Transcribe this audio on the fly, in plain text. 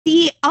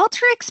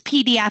Alteryx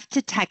PDF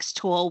to text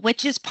tool,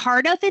 which is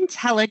part of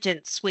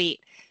Intelligence Suite,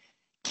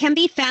 can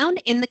be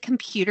found in the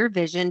computer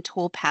vision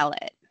tool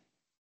palette.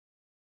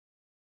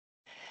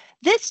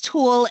 This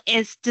tool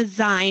is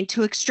designed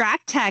to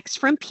extract text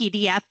from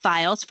PDF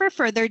files for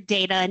further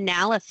data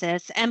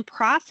analysis and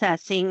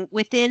processing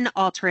within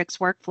Alteryx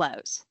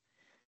workflows.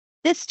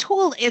 This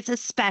tool is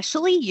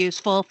especially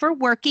useful for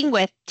working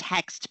with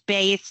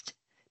text-based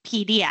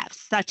PDFs,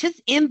 such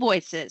as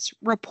invoices,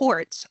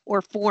 reports,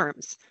 or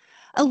forms,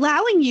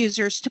 allowing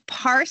users to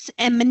parse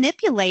and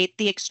manipulate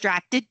the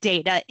extracted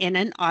data in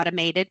an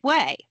automated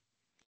way.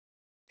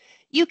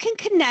 You can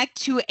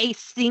connect to a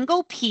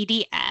single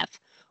PDF,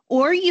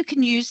 or you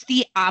can use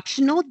the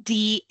optional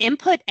D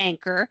input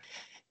anchor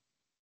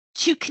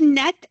to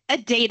connect a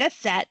data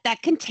set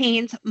that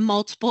contains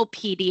multiple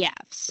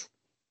PDFs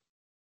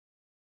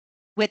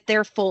with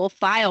their full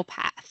file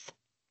path.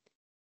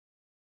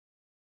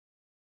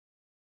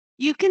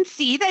 You can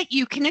see that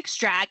you can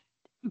extract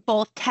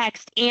both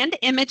text and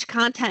image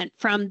content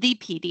from the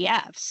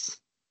PDFs.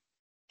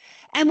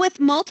 And with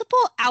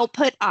multiple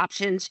output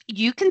options,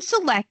 you can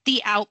select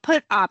the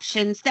output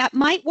options that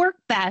might work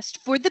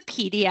best for the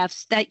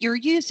PDFs that you're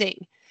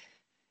using.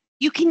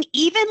 You can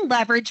even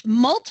leverage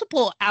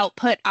multiple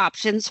output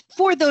options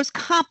for those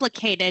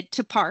complicated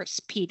to parse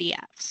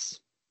PDFs.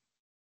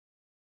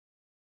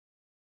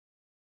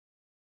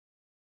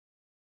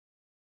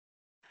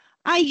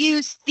 I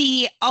use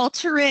the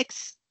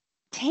Alteryx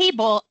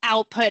table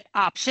output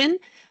option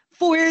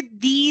for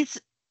these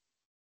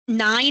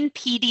 9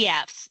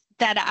 PDFs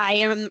that I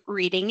am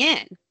reading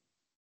in.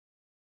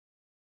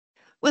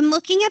 When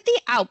looking at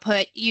the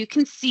output, you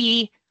can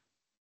see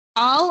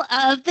all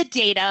of the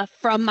data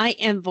from my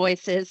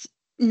invoices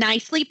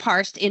nicely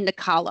parsed into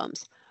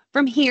columns.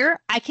 From here,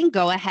 I can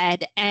go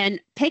ahead and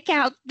pick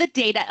out the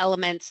data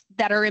elements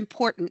that are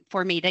important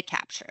for me to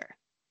capture.